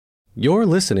You're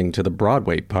listening to the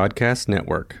Broadway Podcast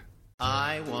Network.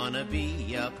 I want to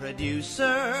be a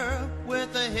producer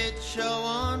with a hit show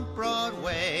on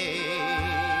Broadway.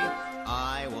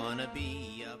 I want to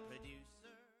be a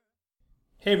producer.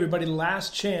 Hey everybody,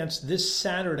 last chance. This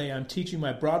Saturday I'm teaching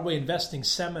my Broadway investing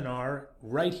seminar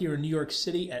right here in New York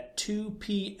City at 2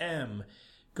 p.m.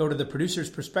 Go to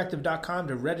theproducersperspective.com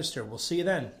to register. We'll see you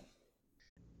then.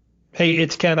 Hey,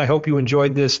 it's Ken. I hope you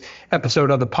enjoyed this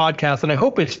episode of the podcast, and I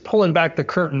hope it's pulling back the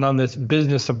curtain on this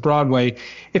business of Broadway.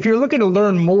 If you're looking to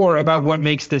learn more about what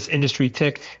makes this industry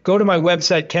tick, go to my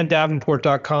website,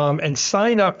 kendavenport.com, and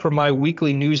sign up for my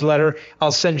weekly newsletter.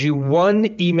 I'll send you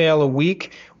one email a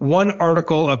week, one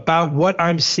article about what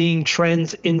I'm seeing,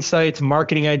 trends, insights,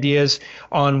 marketing ideas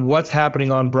on what's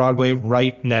happening on Broadway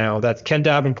right now. That's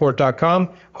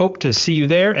kendavenport.com. Hope to see you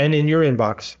there and in your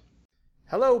inbox.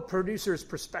 Hello, Producers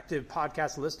Perspective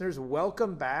podcast listeners.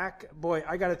 Welcome back. Boy,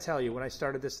 I got to tell you, when I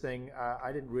started this thing,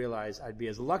 I didn't realize I'd be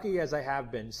as lucky as I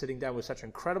have been sitting down with such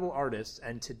incredible artists.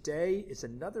 And today is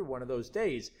another one of those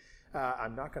days.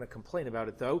 I'm not going to complain about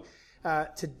it, though.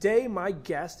 Today, my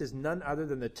guest is none other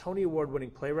than the Tony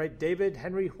Award-winning playwright, David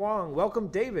Henry Hwang. Welcome,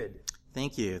 David.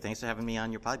 Thank you. Thanks for having me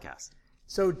on your podcast.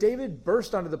 So David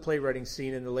burst onto the playwriting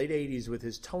scene in the late 80s with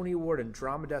his Tony Award and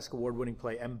Drama Desk Award-winning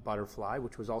play M. Butterfly,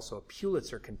 which was also a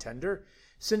Pulitzer contender.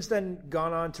 Since then,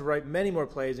 gone on to write many more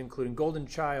plays, including Golden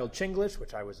Child Chinglish,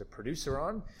 which I was a producer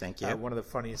on. Thank you. One of the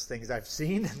funniest things I've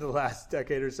seen in the last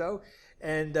decade or so.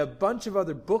 And a bunch of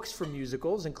other books for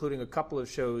musicals, including a couple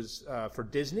of shows for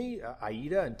Disney,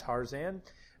 Aida and Tarzan,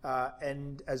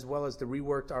 and as well as the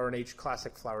reworked R&H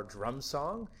classic Flower Drum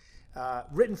Song.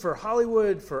 Written for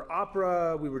Hollywood, for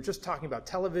opera. We were just talking about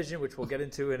television, which we'll get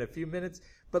into in a few minutes.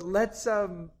 But let's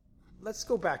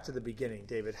go back to the beginning,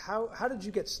 David. How did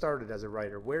you get started as a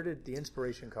writer? Where did the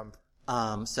inspiration come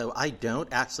from? So I don't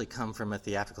actually come from a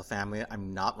theatrical family.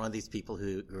 I'm not one of these people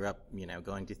who grew up,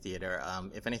 going to theater.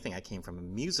 If anything, I came from a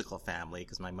musical family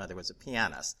because my mother was a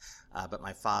pianist. But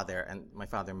my father and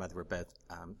mother were both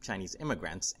Chinese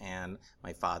immigrants, and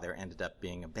my father ended up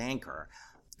being a banker.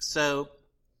 So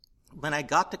when I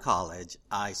got to college,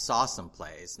 I saw some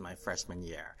plays my freshman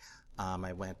year.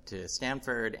 I went to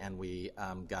Stanford, and we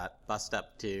got bussed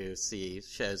up to see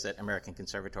shows at American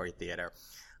Conservatory Theater.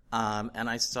 And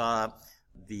I saw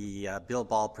the Bill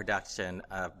Ball production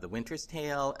of The Winter's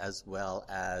Tale, as well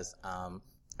as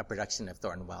a production of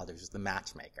Thornton Wilder's The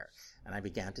Matchmaker. And I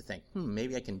began to think,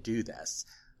 maybe I can do this.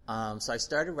 So I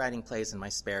started writing plays in my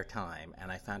spare time, and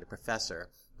I found a professor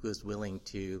who was willing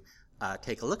to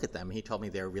take a look at them. He told me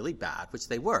they were really bad, which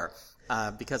they were,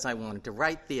 because I wanted to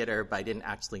write theater, but I didn't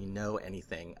actually know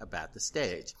anything about the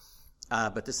stage.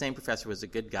 But the same professor was a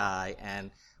good guy,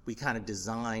 and we kind of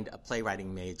designed a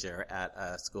playwriting major at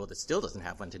a school that still doesn't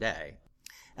have one today.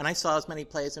 And I saw as many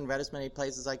plays and read as many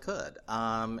plays as I could.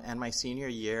 And my senior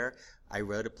year, I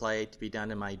wrote a play to be done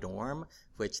in my dorm,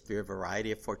 which through a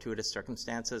variety of fortuitous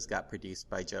circumstances got produced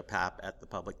by Joe Papp at the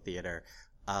Public Theater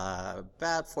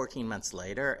about 14 months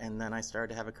later, and then I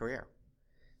started to have a career.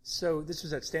 So this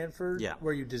was at Stanford, yeah,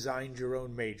 where you designed your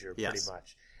own major, pretty yes,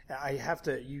 much.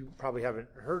 You probably haven't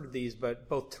heard of these, but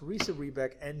both Teresa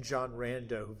Rebeck and John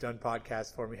Rando, who've done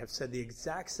podcasts for me, have said the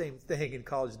exact same thing in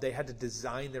college. They had to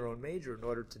design their own major in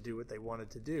order to do what they wanted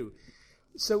to do.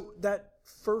 So that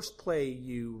first play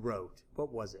you wrote,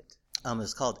 what was it? It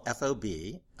was called FOB,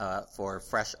 for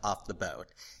Fresh Off the Boat.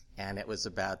 And it was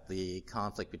about the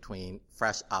conflict between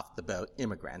fresh off the boat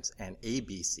immigrants and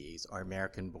ABCs, or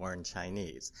American-born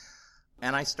Chinese.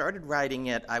 And I started writing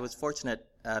it. I was fortunate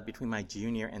between my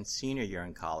junior and senior year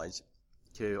in college.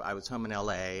 I was home in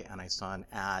L.A., and I saw an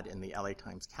ad in the L.A.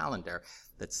 Times calendar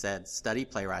that said, "Study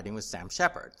playwriting with Sam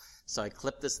Shepard." So I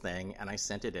clipped this thing, and I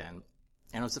sent it in.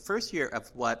 And it was the first year of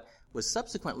what was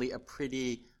subsequently a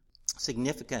pretty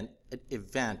significant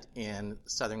event in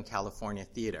Southern California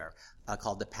theater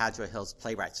called the Padua Hills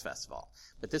Playwrights Festival.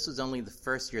 But this was only the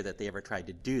first year that they ever tried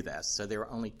to do this, so there were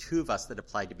only two of us that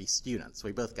applied to be students.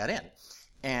 We both got in.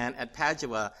 And at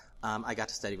Padua, I got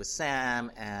to study with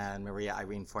Sam and Maria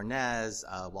Irene Fornez,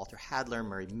 Walter Hadler,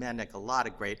 Murray Mendick, a lot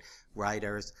of great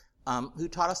writers who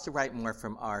taught us to write more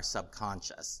from our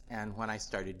subconscious. And when I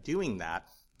started doing that,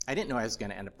 I didn't know I was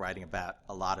going to end up writing about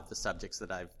a lot of the subjects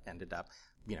that I've ended up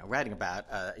writing about,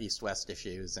 East-West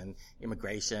issues and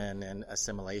immigration and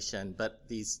assimilation, but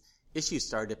these issues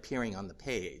started appearing on the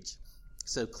page.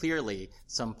 So clearly,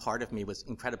 some part of me was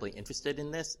incredibly interested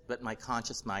in this, but my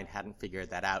conscious mind hadn't figured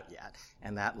that out yet,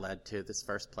 and that led to this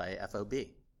first play, FOB.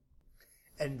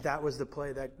 And that was the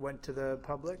play that went to the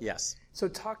public? Yes. So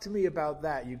talk to me about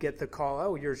that. You get the call,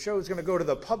 oh, your show is going to go to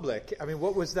the public. I mean,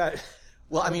 what was that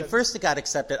Well, I mean, first it got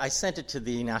accepted. I sent it to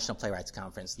the National Playwrights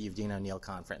Conference, the Eugene O'Neill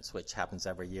Conference, which happens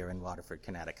every year in Waterford,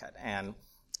 Connecticut. And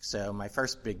so my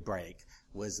first big break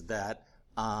was that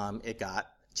it got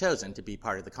chosen to be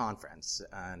part of the conference.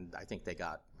 And I think they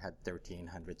had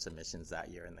 1,300 submissions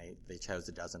that year, and they chose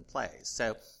a dozen plays.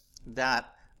 So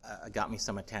that got me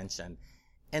some attention.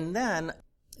 And then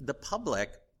the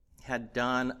public had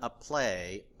done a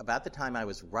play about the time I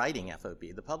was writing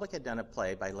FOB. The public had done a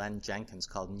play by Len Jenkins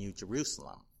called New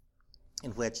Jerusalem,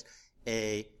 in which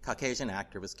a Caucasian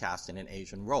actor was cast in an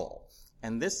Asian role.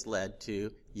 And this led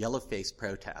to yellow-faced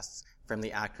protests from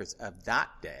the actors of that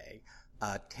day,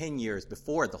 10 years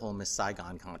before the whole Miss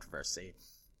Saigon controversy.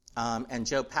 And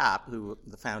Joe Papp, who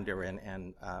the founder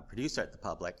and producer at the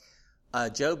public,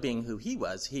 Joe being who he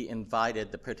was, he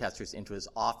invited the protesters into his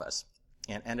office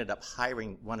and ended up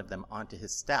hiring one of them onto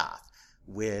his staff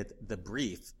with the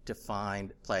brief to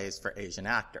find plays for Asian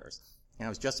actors. And it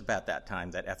was just about that time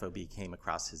that FOB came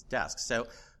across his desk. So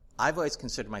I've always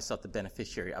considered myself the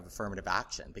beneficiary of affirmative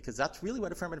action, because that's really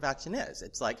what affirmative action is.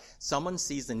 It's like someone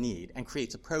sees a need and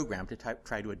creates a program to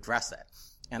try to address it.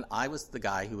 And I was the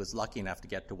guy who was lucky enough to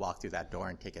get to walk through that door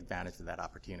and take advantage of that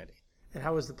opportunity. And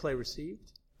how was the play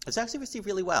received? It's actually received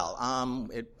really well.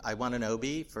 I won an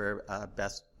Obie for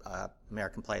Best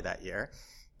American Play that year,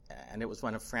 and it was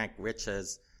one of Frank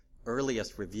Rich's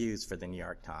earliest reviews for the New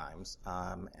York Times,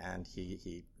 and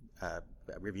he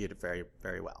reviewed it very,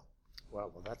 very well.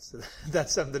 Well,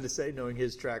 that's something to say, knowing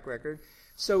his track record.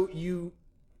 So you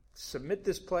submit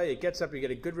this play, it gets up, you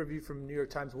get a good review from the New York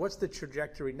Times. What's the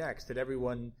trajectory next? Did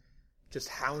everyone just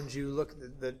hound you? Look,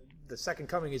 the second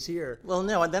coming is here. Well,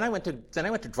 no, and then I went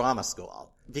to drama school,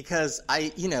 because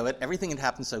everything had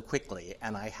happened so quickly,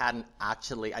 and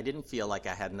I didn't feel like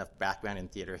I had enough background in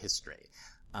theater history.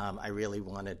 I really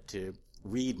wanted to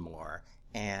read more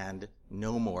and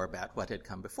know more about what had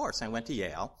come before. So I went to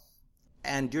Yale.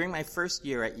 And during my first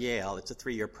year at Yale, it's a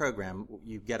 3-year program,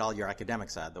 you get all your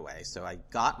academics out of the way. So I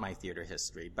got my theater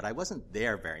history, but I wasn't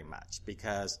there very much,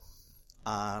 because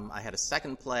I had a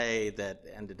second play that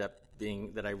ended up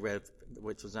that I wrote,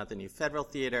 which was not the New Federal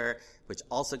Theater, which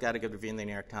also got a good review in the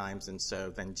New York Times, and so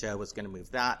then Joe was going to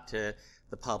move that to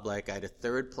the public. I had a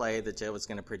third play that Joe was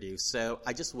going to produce, so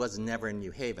I just was never in New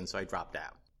Haven, so I dropped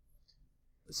out.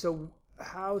 So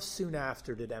how soon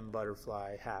after did M.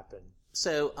 Butterfly happen?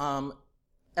 So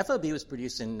FOB was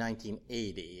produced in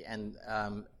 1980, and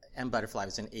M. Butterfly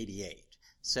was in 88.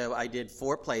 So I did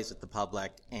 4 plays at the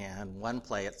public and 1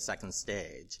 play at Second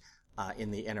Stage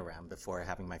in the interim before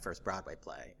having my first Broadway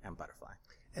play, M. Butterfly.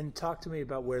 And talk to me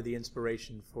about where the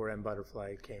inspiration for M.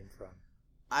 Butterfly came from.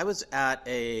 I was at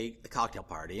a cocktail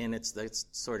party, and it's the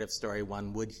sort of story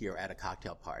one would hear at a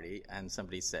cocktail party, and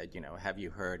somebody said, have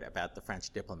you heard about the French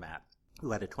diplomat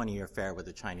who had a 20-year affair with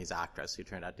a Chinese actress who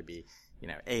turned out to be,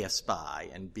 A, a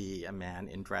spy, and B, a man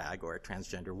in drag, or a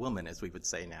transgender woman, as we would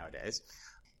say nowadays.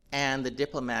 And the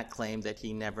diplomat claimed that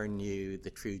he never knew the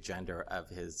true gender of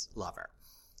his lover.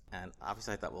 And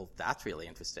obviously I thought, well, that's really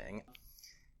interesting.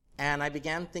 And I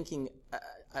began thinking,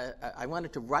 I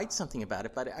wanted to write something about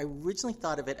it, but I originally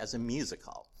thought of it as a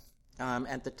musical.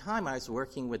 At the time, I was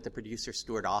working with the producer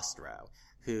Stuart Ostrow,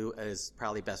 who is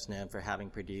probably best known for having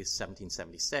produced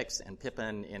 1776 and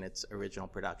Pippin in its original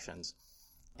productions.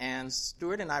 And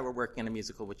Stuart and I were working on a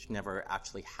musical which never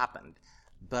actually happened.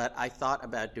 But I thought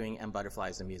about doing M. Butterfly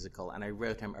as a musical, and I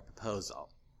wrote him a proposal.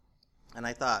 And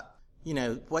I thought,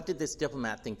 what did this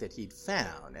diplomat think that he'd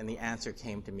found? And the answer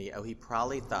came to me, he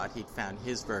probably thought he'd found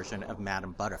his version of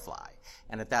Madame Butterfly.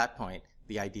 And at that point,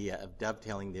 the idea of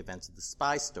dovetailing the events of the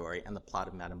spy story and the plot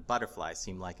of Madame Butterfly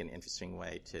seemed like an interesting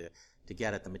way to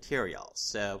get at the material.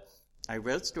 So I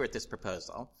wrote Stuart this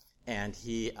proposal, and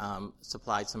he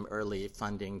supplied some early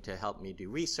funding to help me do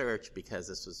research, because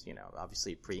this was,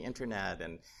 obviously pre-internet,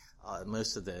 and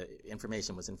most of the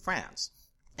information was in France.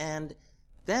 And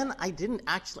then I'd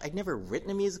never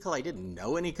written a musical. I didn't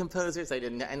know any composers.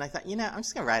 And I thought, I'm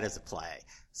just going to write it as a play.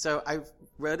 So I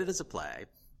wrote it as a play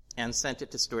and sent it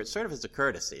to Stuart sort of as a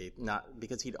courtesy, not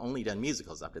because he'd only done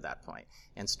musicals up to that point.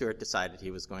 And Stuart decided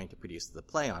he was going to produce the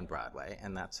play on Broadway,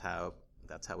 and that's how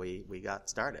we got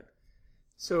started.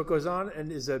 So it goes on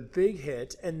and is a big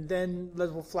hit, and then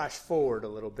we'll flash forward a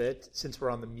little bit, since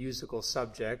we're on the musical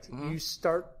subject.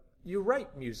 Mm-hmm. You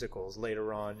write musicals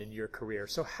later on in your career.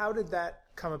 So how did that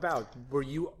come about? Were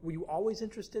you always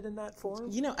interested in that form?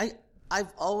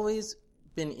 I've always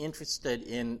been interested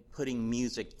in putting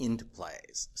music into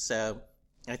plays. So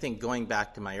I think going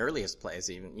back to my earliest plays,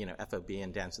 even, FOB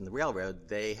and Dance in the Railroad,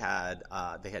 they had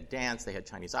dance, they had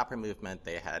Chinese opera movement,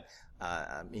 they had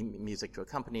music to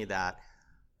accompany that.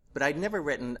 But I'd never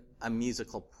written a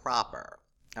musical proper.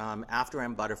 After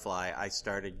M. Butterfly, I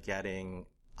started getting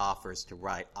offers to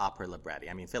write opera libretti.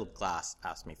 I mean, Philip Glass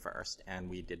asked me first, and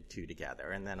we did 2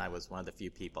 together. And then I was one of the few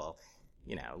people,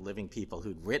 living people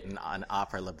who'd written on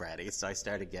opera libretti, so I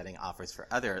started getting offers for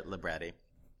other libretti.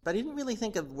 But I didn't really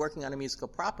think of working on a musical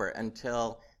proper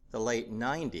until the late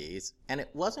 90s, and it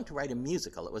wasn't to write a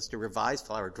musical, it was to revise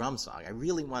Flower Drum Song. I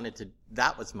really wanted to,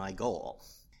 that was my goal.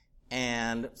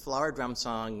 And Flower Drum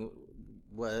Song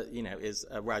was, is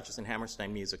a Rodgers and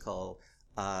Hammerstein musical,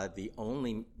 the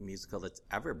only musical that's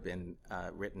ever been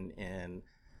written in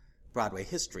Broadway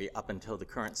history up until the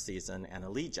current season and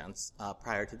Allegiance.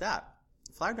 Prior to that,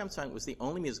 Flower Drum Song was the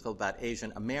only musical about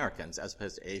Asian Americans as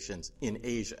opposed to Asians in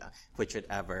Asia, which had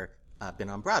ever been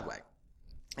on Broadway.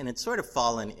 And it's sort of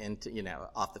fallen into,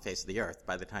 off the face of the earth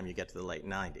by the time you get to the late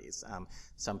 90s.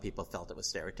 Some people felt it was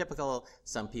stereotypical.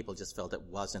 Some people just felt it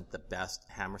wasn't the best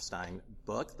Hammerstein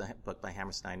book, the book by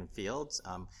Hammerstein and Fields.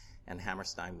 And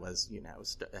Hammerstein was,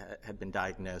 had been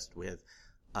diagnosed with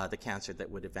the cancer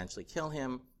that would eventually kill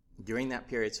him during that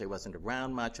period, so he wasn't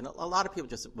around much. And a lot of people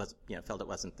just felt it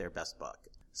wasn't their best book.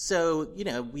 So,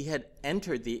 we had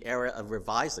entered the era of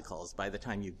revisicals by the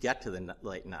time you get to the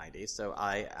late 90s. So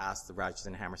I asked the Rodgers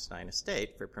and Hammerstein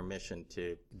estate for permission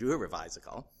to do a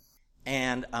revisical.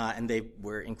 And they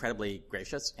were incredibly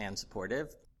gracious and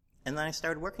supportive. And then I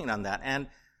started working on that. And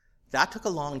that took a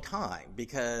long time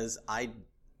because I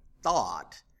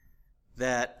thought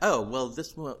that,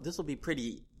 this will be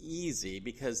pretty easy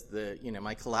because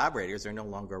my collaborators are no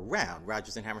longer around.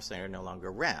 Rodgers and Hammerstein are no longer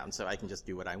around, so I can just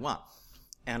do what I want.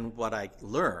 And what I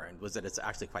learned was that it's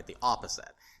actually quite the opposite.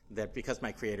 That because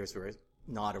my creators were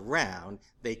not around,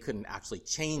 they couldn't actually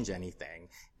change anything.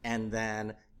 And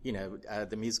then,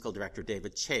 the musical director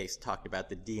David Chase talked about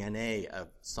the DNA of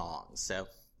songs. So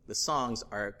the songs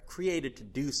are created to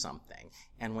do something.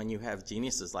 And when you have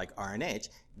geniuses like R&H,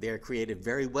 they're created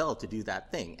very well to do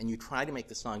that thing. And you try to make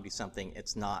the song do something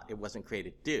it wasn't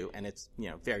created to do. And it's,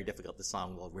 very difficult. The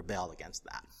song will rebel against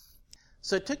that.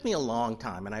 So it took me a long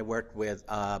time, and I worked with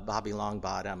Bobby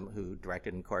Longbottom, who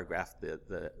directed and choreographed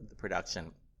the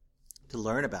production, to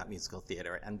learn about musical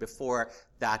theater. And before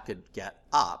that could get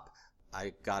up,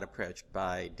 I got approached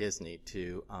by Disney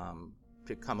to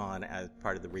come on as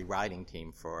part of the rewriting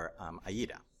team for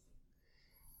Aida.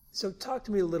 So talk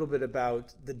to me a little bit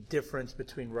about the difference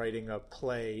between writing a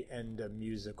play and a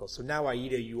musical. So now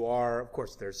Aida, you are, of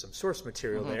course, there's some source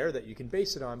material there that you can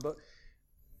base it on, but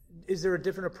is there a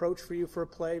different approach for you for a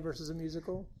play versus a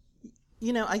musical?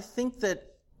 I think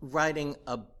that writing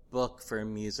a book for a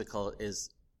musical is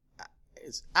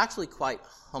actually quite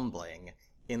humbling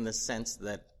in the sense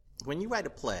that when you write a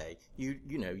play,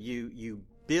 you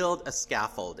build a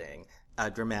scaffolding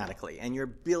dramatically, and you're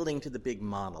building to the big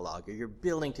monologue, or you're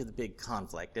building to the big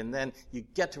conflict, and then you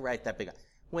get to write that big.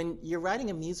 When you're writing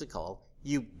a musical,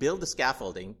 you build the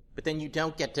scaffolding, but then you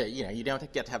don't get to, you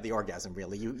don't get to have the orgasm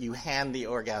really. You hand the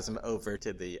orgasm over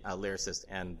to the lyricist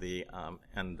and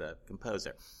the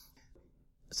composer.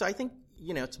 So I think,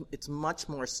 it's much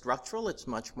more structural. It's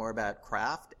much more about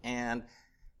craft. And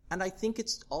I think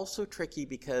it's also tricky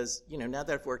because, now that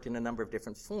I've worked in a number of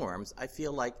different forms, I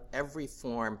feel like every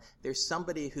form, there's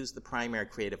somebody who's the primary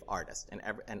creative artist,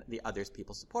 and the others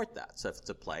people support that. So if it's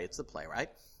a play, it's the playwright.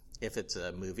 If it's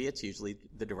a movie, it's usually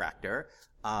the director.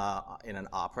 In an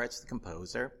opera, it's the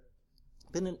composer.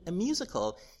 But in a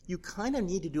musical, you kind of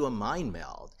need to do a mind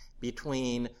meld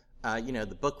between,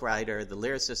 the book writer, the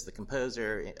lyricist, the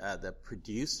composer, the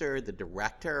producer, the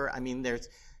director. I mean, there's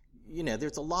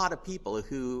a lot of people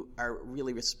who are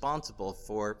really responsible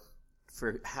for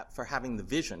having the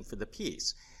vision for the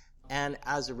piece. And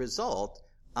as a result,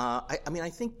 I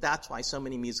think that's why so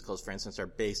many musicals, for instance, are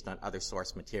based on other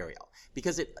source material,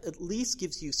 because it at least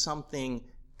gives you something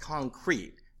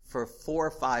concrete for 4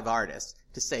 or 5 artists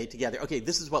to say together, okay,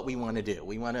 this is what we want to do.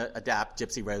 We want to adapt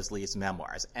Gypsy Rose Lee's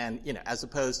memoirs. And, as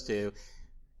opposed to,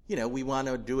 we want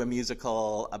to do a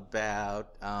musical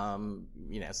about,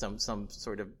 some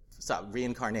sort of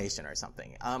reincarnation or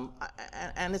something.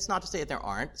 And it's not to say that there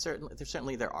aren't.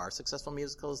 Certainly there are successful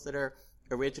musicals that are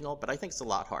original, but I think it's a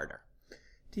lot harder.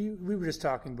 We were just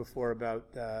talking before about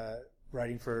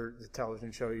writing for the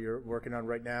television show you're working on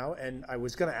right now, and I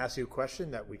was going to ask you a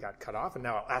question that we got cut off, and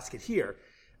now I'll ask it here.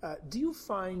 Do you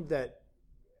find that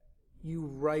you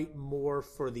write more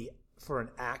for an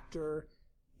actor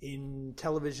in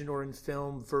television or in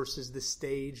film versus the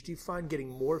stage? Do you find getting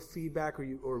more feedback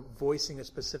or voicing a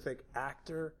specific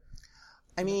actor?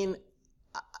 I mean,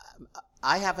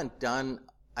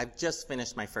 I've just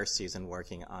finished my first season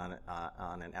working on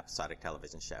an episodic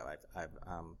television show. I've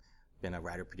been a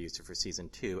writer-producer for season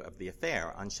 2 of The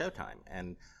Affair on Showtime.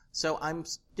 And So I'm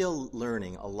still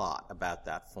learning a lot about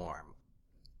that form.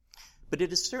 But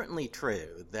it is certainly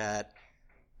true that,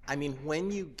 I mean,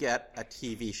 when you get a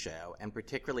TV show, and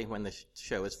particularly when the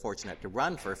show is fortunate to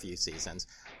run for a few seasons,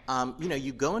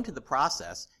 you go into the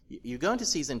process, you go into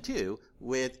season 2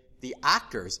 with the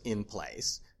actors in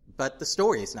place, but the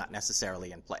story is not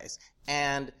necessarily in place.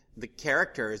 And the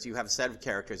characters, you have a set of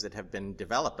characters that have been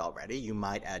developed already. You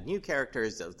might add new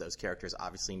characters. Those characters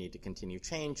obviously need to continue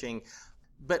changing.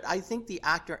 But I think the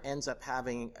actor ends up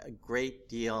having a great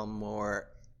deal more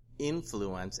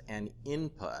influence and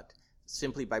input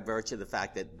simply by virtue of the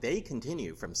fact that they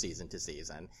continue from season to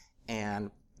season. And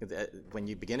when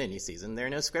you begin a new season, there are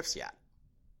no scripts yet.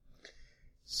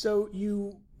 So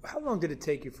how long did it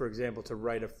take you, for example, to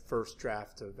write a first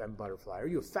draft of M. Butterfly? Are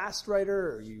you a fast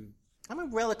writer? I'm a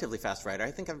relatively fast writer.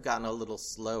 I think I've gotten a little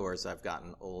slower as I've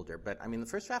gotten older. But, I mean, the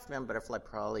first draft of M. Butterfly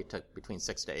probably took between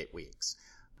 6 to 8 weeks.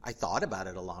 I thought about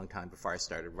it a long time before I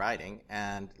started writing,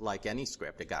 and like any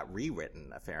script, it got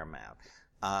rewritten a fair amount.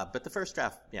 But the first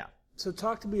draft, yeah. So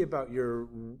talk to me about your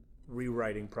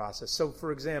rewriting process. So,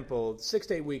 for example, 6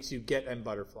 to 8 weeks, you get M.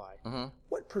 Butterfly. Mm-hmm.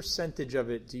 What percentage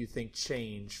of it do you think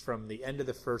changed from the end of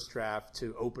the first draft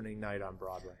to opening night on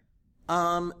Broadway?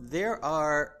 There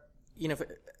are,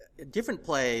 different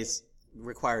plays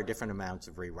require different amounts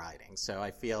of rewriting. So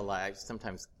I feel like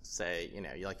sometimes say,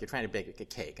 you're trying to bake a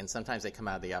cake, and sometimes they come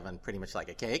out of the oven pretty much like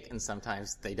a cake, and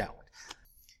sometimes they don't.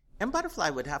 M. Butterfly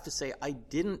would have to say I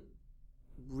didn't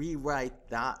rewrite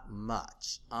that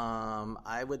much.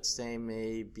 I would say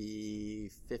maybe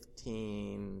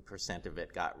 15% of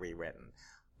it got rewritten.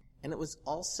 And it was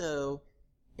also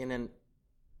in an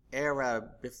era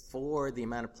before the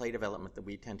amount of play development that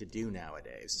we tend to do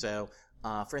nowadays. So,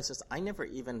 for instance, I never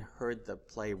even heard the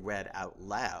play read out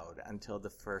loud until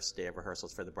the first day of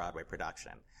rehearsals for the Broadway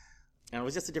production. And it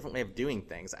was just a different way of doing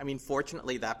things. I mean,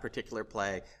 fortunately, that particular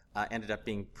play ended up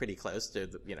being pretty close to,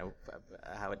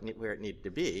 where it needed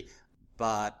to be.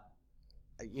 But,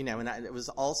 and it was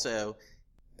also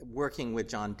working with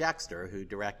John Dexter, who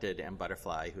directed M.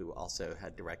 Butterfly, who also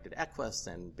had directed Equus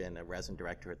and been a resident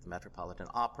director at the Metropolitan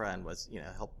Opera and was,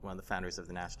 helped one of the founders of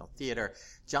the National Theatre.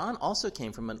 John also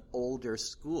came from an older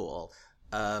school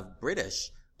of British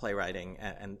playwriting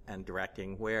and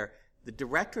directing, where the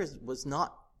directors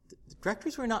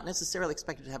were not necessarily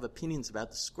expected to have opinions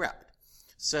about the script.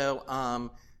 So,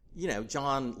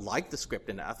 John liked the script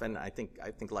enough, and I think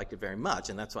liked it very much,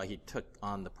 and that's why he took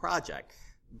on the project.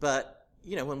 But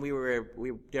when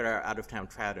we did our out-of-town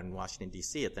trad in Washington,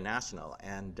 D.C. at the National,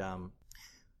 and,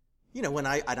 when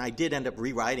I did end up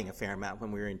rewriting a fair amount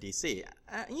when we were in D.C.,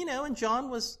 and John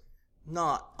was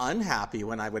not unhappy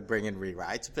when I would bring in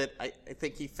rewrites, but I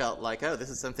think he felt like, oh, this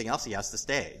is something else he has to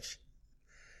stage.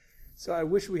 So I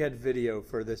wish we had video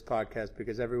for this podcast,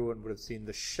 because everyone would have seen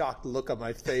the shocked look on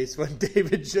my face when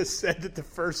David just said that the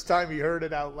first time he heard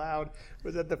it out loud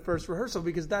was at the first rehearsal,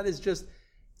 because that is just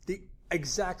the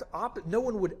exact opposite. No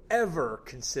one would ever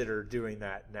consider doing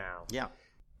that now. Yeah.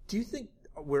 Do you think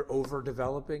we're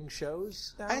overdeveloping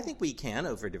shows now? I think we can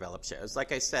overdevelop shows.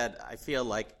 Like I said, I feel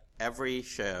like every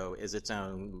show is its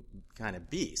own kind of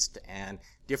beast, and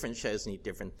different shows need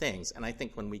different things. And I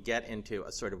think when we get into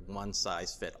a sort of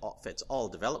one-size-fits-all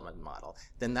development model,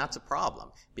 then that's a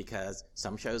problem, because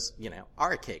some shows,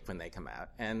 are a cake when they come out,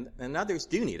 and others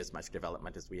do need as much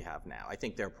development as we have now. I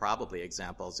think there are probably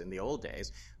examples in the old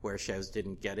days where shows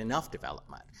didn't get enough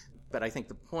development. But I think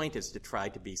the point is to try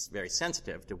to be very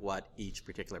sensitive to what each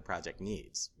particular project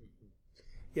needs.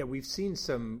 Yeah, we've seen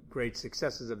some great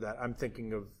successes of that. I'm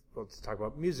thinking of, let's talk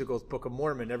about musicals, Book of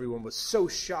Mormon. Everyone was so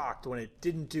shocked when it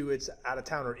didn't do its out of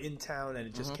town or in town, and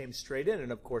it just came straight in. And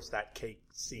of course, that cake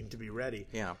seemed to be ready.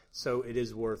 Yeah. So it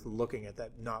is worth looking at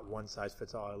that. Not one size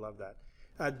fits all. I love that.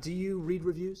 Do you read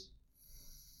reviews?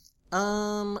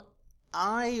 I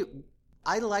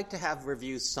like to have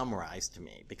reviews summarized to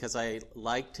me, because I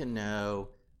like to know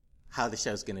how the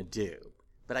show's going to do.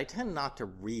 But I tend not to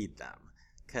read them,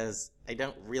 because I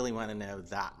don't really want to know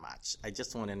that much. I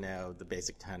just want to know the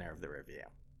basic tenor of the review.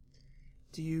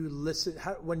 Do you listen,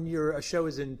 when a show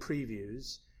is in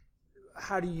previews,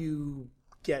 how do you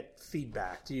get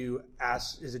feedback? Do you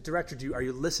ask, as a director, are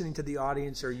you listening to the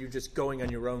audience, or are you just going on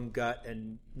your own gut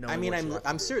and knowing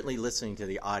I'm certainly listening to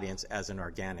the audience as an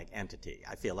organic entity.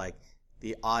 I feel like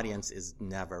the audience is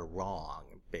never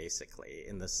wrong, basically,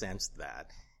 in the sense that,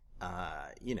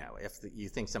 if you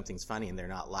think something's funny and they're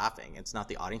not laughing, it's not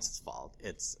the audience's fault.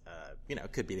 It's,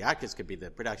 it could be the actors, could be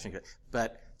the production.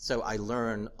 But so I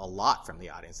learn a lot from the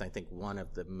audience. I think one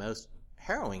of the most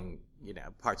harrowing,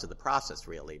 parts of the process,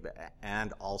 really,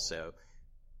 and also,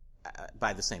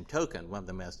 by the same token, one of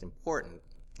the most important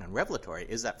and revelatory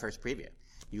is that first preview.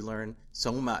 You learn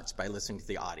so much by listening to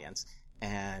the audience,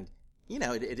 and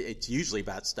it's usually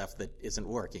about stuff that isn't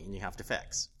working and you have to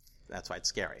fix. That's why it's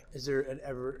scary. Is there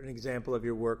ever an example of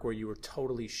your work where you were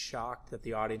totally shocked that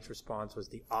the audience response was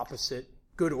the opposite,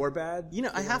 good or bad?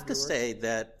 I have to say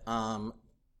that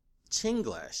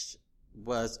Chinglish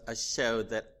was a show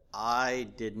that I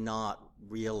did not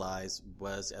realize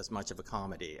was as much of a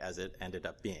comedy as it ended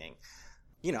up being.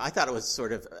 I thought it was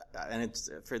sort of, and it's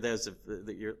for those of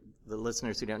the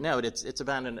listeners who don't know it, it's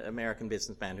about an American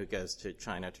businessman who goes to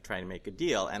China to try to make a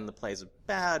deal, and the play's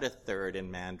about a third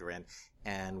in Mandarin,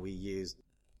 and we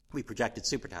projected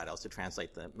supertitles to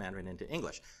translate the Mandarin into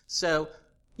English. So,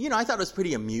 I thought it was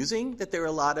pretty amusing that there were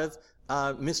a lot of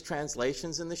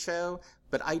mistranslations in the show,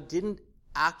 but I didn't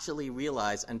actually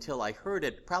realize until I heard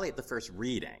it, probably at the first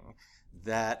reading,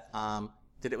 that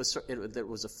it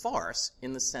was a farce,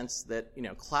 in the sense that,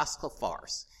 classical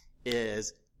farce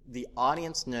is the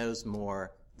audience knows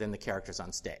more than the characters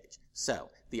on stage. So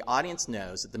the audience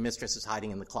knows that the mistress is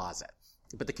hiding in the closet,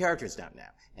 but the characters don't know.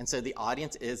 And so the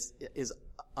audience is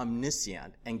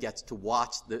omniscient and gets to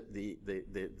watch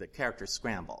the characters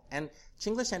scramble. And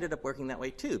Chinglish ended up working that way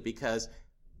too, because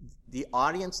the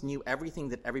audience knew everything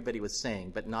that everybody was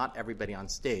saying, but not everybody on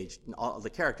stage. All the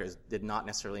characters did not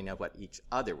necessarily know what each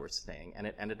other were saying, and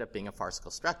it ended up being a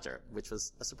farcical structure, which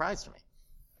was a surprise to me.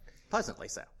 Pleasantly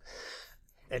so.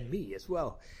 And me as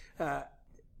well. Do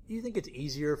you think it's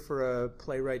easier for a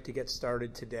playwright to get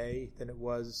started today than it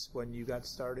was when you got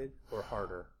started, or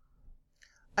harder?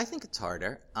 I think it's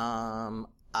harder.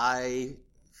 I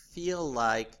feel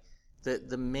like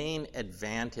the main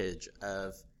advantage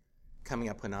of coming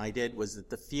up when I did was that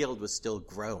the field was still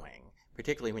growing,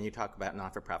 particularly when you talk about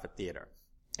not-for-profit theater.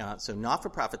 So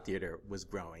not-for-profit theater was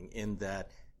growing in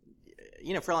that,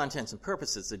 for all intents and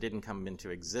purposes, it didn't come into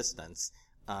existence.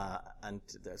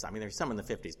 There's some in the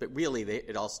 50s, but really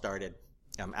it all started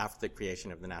after the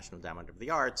creation of the National Endowment of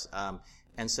the Arts.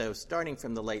 And so starting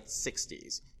from the late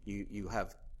 60s, you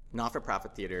have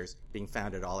not-for-profit theaters being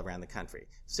founded all around the country.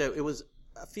 So it was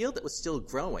a field that was still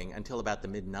growing until about the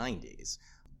mid-90s.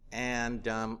 And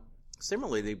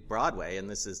similarly, Broadway, and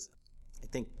this is, I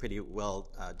think, pretty well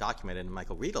documented in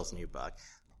Michael Riedel's new book,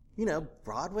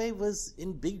 Broadway was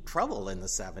in big trouble in the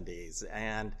 70s.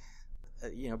 And,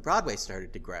 Broadway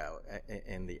started to grow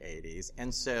in the 80s.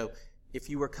 And so if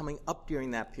you were coming up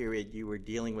during that period, you were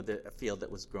dealing with a field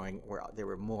that was growing where there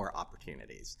were more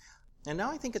opportunities. And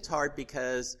now I think it's hard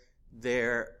because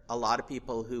there are a lot of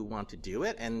people who want to do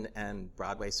it, and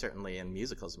Broadway certainly, and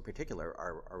musicals in particular,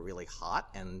 are really hot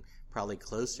and probably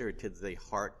closer to the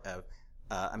heart of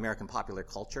American popular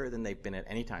culture than they've been at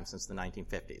any time since the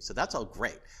 1950s. So that's all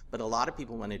great, but a lot of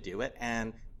people want to do it,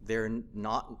 and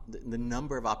the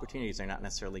number of opportunities are not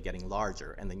necessarily getting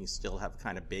larger, and then you still have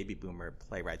kind of baby boomer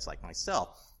playwrights like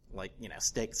myself,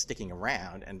 sticking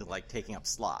around and taking up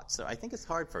slots. So I think it's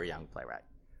hard for a young playwright.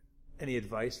 Any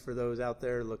advice for those out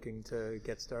there looking to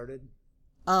get started?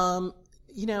 I've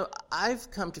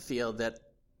come to feel that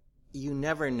you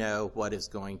never know what is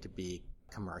going to be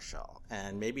commercial.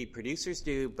 And maybe producers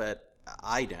do, but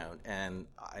I don't. And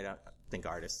I don't think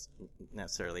artists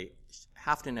necessarily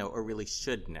have to know or really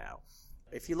should know.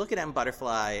 If you look at M.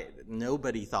 Butterfly,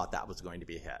 nobody thought that was going to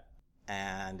be a hit.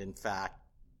 And in fact,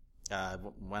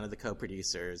 one of the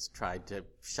co-producers tried to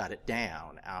shut it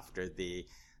down after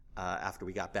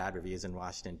we got bad reviews in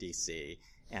Washington, D.C.,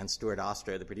 and Stuart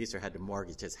Ostro, the producer, had to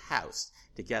mortgage his house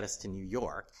to get us to New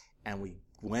York, and we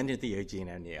went into the Eugene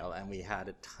O'Neill, and we had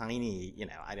a tiny,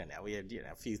 we had,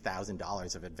 a few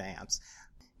 $1,000s of advance,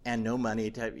 and no money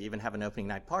to even have an opening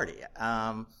night party.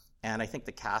 And I think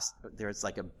the cast, there's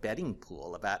a betting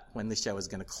pool about when the show was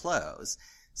going to close.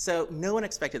 So no one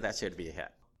expected that show to be a hit.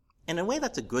 In a way,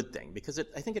 that's a good thing, because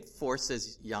I think it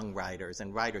forces young writers,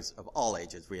 and writers of all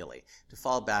ages really, to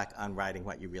fall back on writing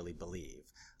what you really believe.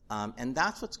 And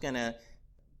that's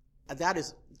that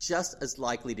is just as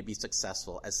likely to be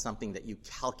successful as something that you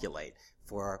calculate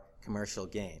for commercial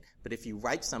gain. But if you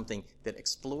write something that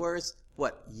explores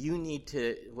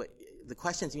the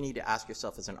questions you need to ask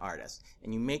yourself as an artist,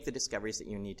 and you make the discoveries that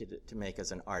you need to make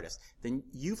as an artist, then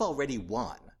you've already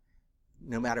won,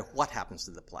 no matter what happens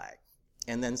to the play.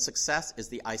 And then success is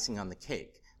the icing on the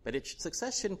cake. But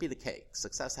success shouldn't be the cake.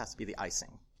 Success has to be the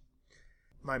icing.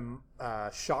 My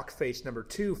shock face number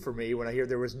 2 for me when I hear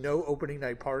there was no opening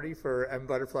night party for M.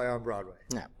 Butterfly on Broadway.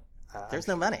 No. There's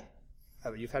no money.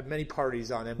 You've had many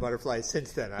parties on M. Butterfly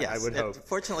since then, yes, I would hope.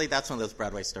 Fortunately, that's one of those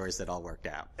Broadway stories that all worked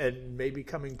out. And maybe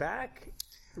coming back?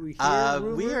 Do we hear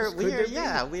rumors?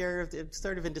 We are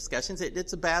sort of in discussions.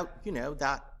 It's about,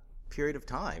 that period of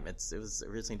time. It was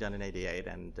originally done in '88,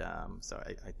 and so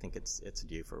I think it's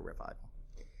due for a revival.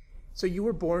 So you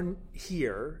were born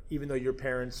here, even though your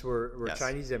parents were Yes.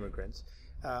 Chinese immigrants.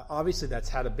 Obviously, that's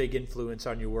had a big influence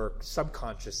on your work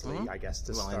subconsciously, I guess,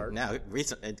 to start. And now,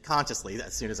 consciously,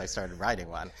 as soon as I started writing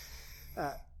one.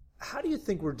 How do you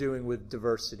think we're doing with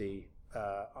diversity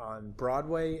on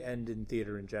Broadway and in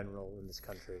theater in general in this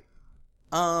country?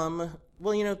 Well,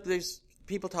 there's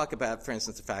people talk about, for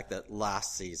instance, the fact that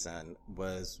last season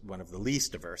was one of the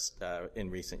least diverse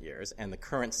in recent years, and the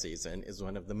current season is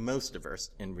one of the most diverse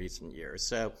in recent years.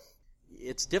 So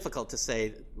it's difficult to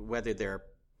say whether there are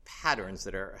patterns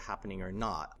that are happening or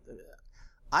not.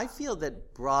 I feel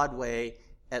that Broadway,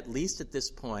 at least at this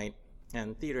point,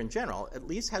 and theater in general, at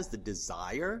least has the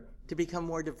desire to become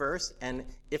more diverse, and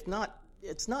if not,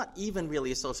 it's not even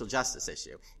really a social justice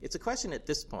issue. It's a question at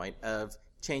this point of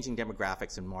changing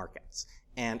demographics and markets.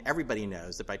 And everybody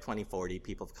knows that by 2040,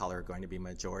 people of color are going to be a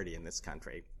majority in this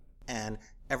country. And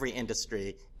every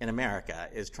industry in America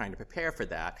is trying to prepare for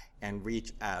that and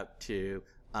reach out to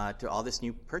all this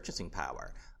new purchasing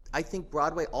power. I think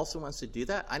Broadway also wants to do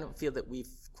that. I don't feel that we've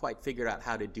quite figured out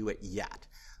how to do it yet.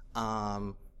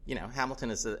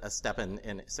 Hamilton is a step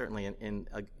certainly in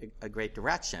a great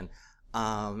direction.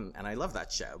 And I love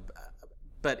that show.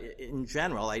 But in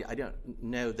general, I don't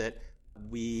know that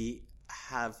we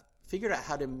have figured out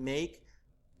how to make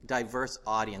diverse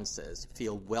audiences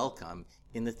feel welcome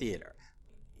in the theater.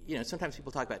 Sometimes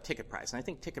people talk about ticket price, and I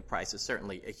think ticket price is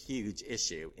certainly a huge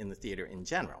issue in the theater in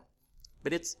general.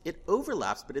 But it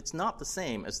overlaps, but it's not the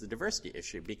same as the diversity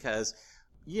issue because,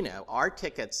 our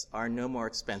tickets are no more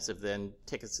expensive than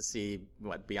tickets to see,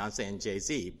 Beyonce and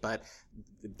Jay-Z, but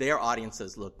their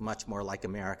audiences look much more like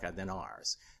America than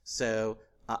ours. So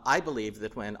I believe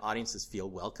that when audiences feel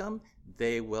welcome,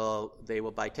 they will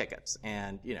buy tickets.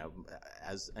 And,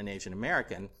 as an Asian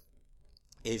American,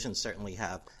 Asians certainly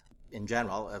have, in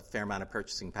general, a fair amount of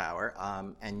purchasing power,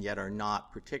 and yet are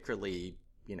not particularly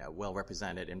well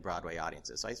represented in Broadway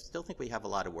audiences. So I still think we have a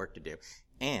lot of work to do.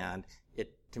 And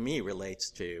it, to me,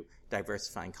 relates to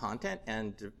diversifying content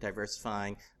and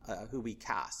diversifying who we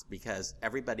cast, because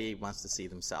everybody wants to see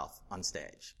themselves on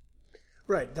stage.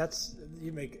 Right.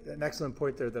 You make an excellent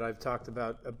point there that I've talked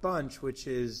about a bunch, which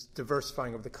is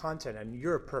diversifying of the content. And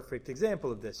you're a perfect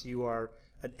example of this. You are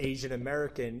an Asian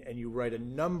American and you write a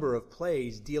number of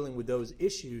plays dealing with those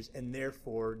issues and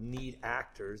therefore need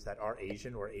actors that are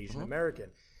Asian or Asian American.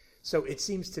 So it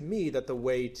seems to me that the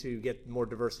way to get more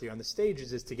diversity on the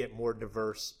stages is to get more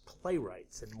diverse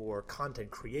playwrights and more content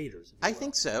creators. I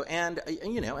think so. And,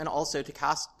 and also to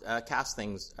cast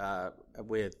things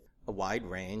with a wide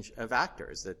range of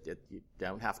actors, that you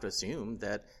don't have to assume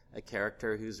that a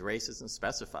character whose race isn't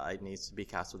specified needs to be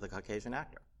cast with a Caucasian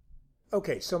actor.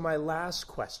 Okay, so my last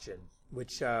question,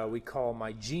 which we call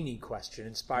my genie question,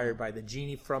 inspired by the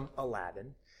genie from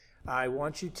Aladdin. I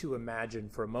want you to imagine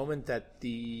for a moment that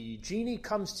the genie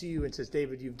comes to you and says,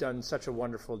 David, you've done such a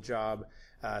wonderful job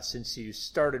since you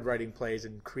started writing plays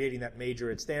and creating that major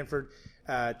at Stanford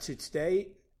to today,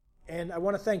 and I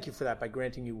want to thank you for that by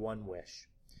granting you one wish.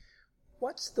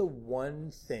 What's the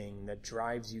one thing that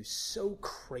drives you so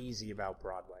crazy about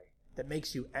Broadway? That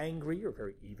makes you angry? You're a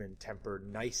very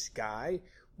even-tempered, nice guy.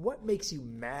 What makes you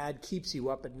mad, keeps you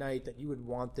up at night, that you would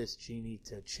want this genie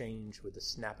to change with a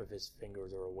snap of his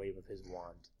fingers or a wave of his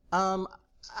wand?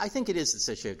 I think it is this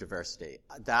issue of diversity.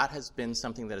 That has been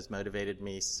something that has motivated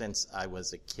me since I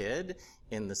was a kid,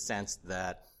 in the sense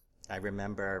that I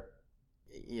remember,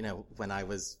 when I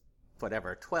was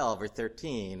 12 or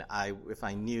 13, if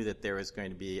I knew that there was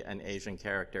going to be an Asian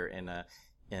character in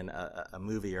a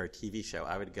movie or a TV show,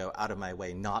 I would go out of my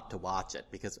way not to watch it,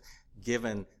 because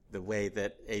given the way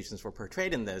that Asians were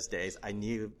portrayed in those days, I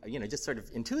knew, just sort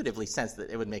of intuitively sensed that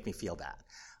it would make me feel bad.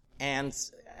 And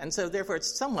so therefore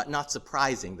it's somewhat not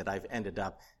surprising that I've ended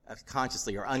up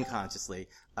consciously or unconsciously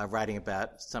writing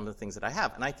about some of the things that I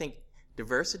have. And I think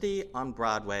diversity on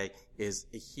Broadway is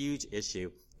a huge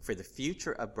issue for the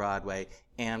future of Broadway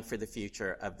and for the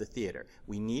future of the theater.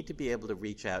 We need to be able to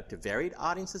reach out to varied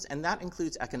audiences, and that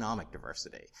includes economic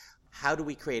diversity. How do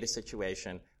we create a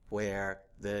situation where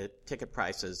the ticket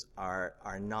prices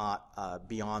are not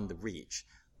beyond the reach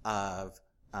of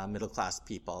middle-class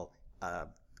people,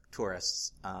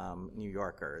 tourists, New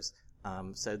Yorkers?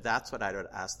 So that's what I would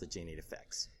ask the genie to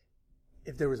fix.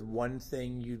 If there was one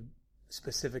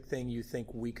specific thing you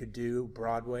think we could do,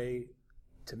 Broadway,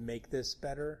 to make this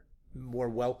better, more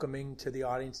welcoming to the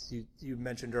audience? You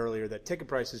mentioned earlier that ticket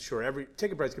prices, sure, every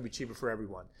ticket price could be cheaper for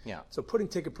everyone. Yeah. So putting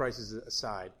ticket prices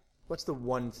aside, what's the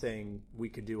one thing we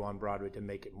could do on Broadway to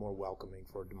make it more welcoming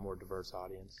for a more diverse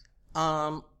audience?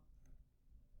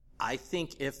 I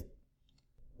think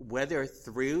whether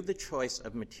through the choice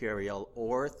of material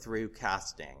or through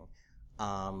casting,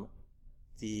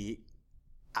 the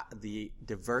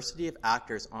diversity of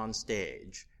actors on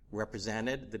stage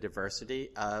represented the diversity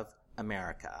of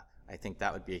America. I think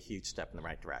that would be a huge step in the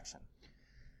right direction.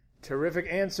 Terrific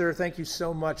answer. Thank you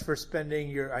so much for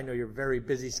spending I know your very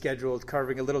busy schedule,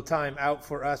 carving a little time out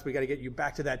for us. We got to get you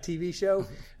back to that TV show.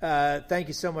 Thank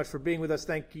you so much for being with us.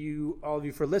 Thank you, all of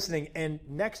you, for listening. And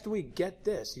next week, get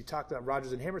this. You talked about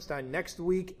Rodgers and Hammerstein. Next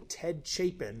week, Ted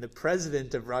Chapin, the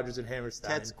president of Rodgers and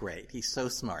Hammerstein. Ted's great. He's so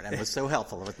smart and was so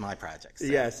helpful with my projects. So.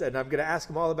 Yes, and I'm going to ask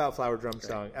him all about Flower Drum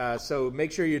Song. So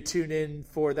make sure you tune in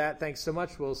for that. Thanks so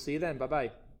much. We'll see you then.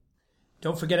 Bye-bye.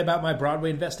 Don't forget about my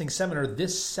Broadway Investing Seminar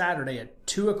this Saturday at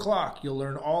 2 o'clock. You'll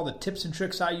learn all the tips and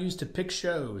tricks I use to pick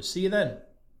shows. See you then.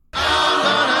 I'm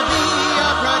gonna be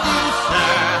a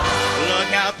producer.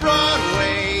 Look out,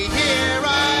 Broadway, here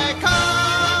I come.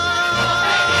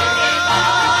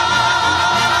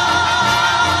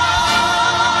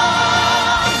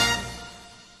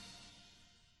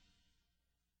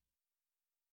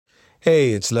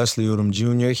 Hey, it's Leslie Odom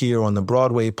Jr. here on the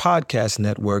Broadway Podcast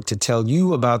Network to tell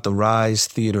you about the Rise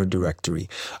Theater Directory,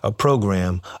 a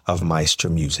program of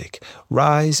Maestro Music.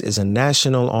 Rise is a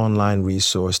national online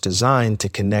resource designed to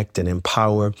connect and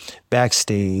empower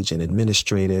backstage and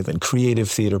administrative and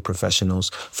creative theater professionals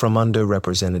from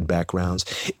underrepresented backgrounds.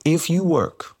 If you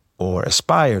work or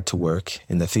aspire to work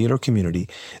in the theater community,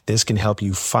 this can help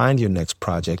you find your next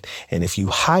project. And if you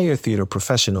hire theater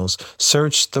professionals,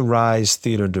 search the Rise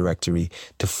Theater Directory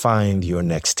to find your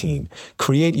next team.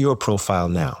 Create your profile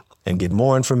now and get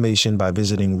more information by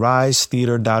visiting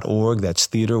risetheater.org. That's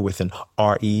theater with an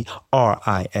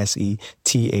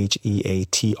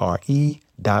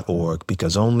RERISETHEATRE.org,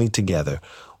 because only together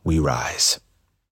we rise.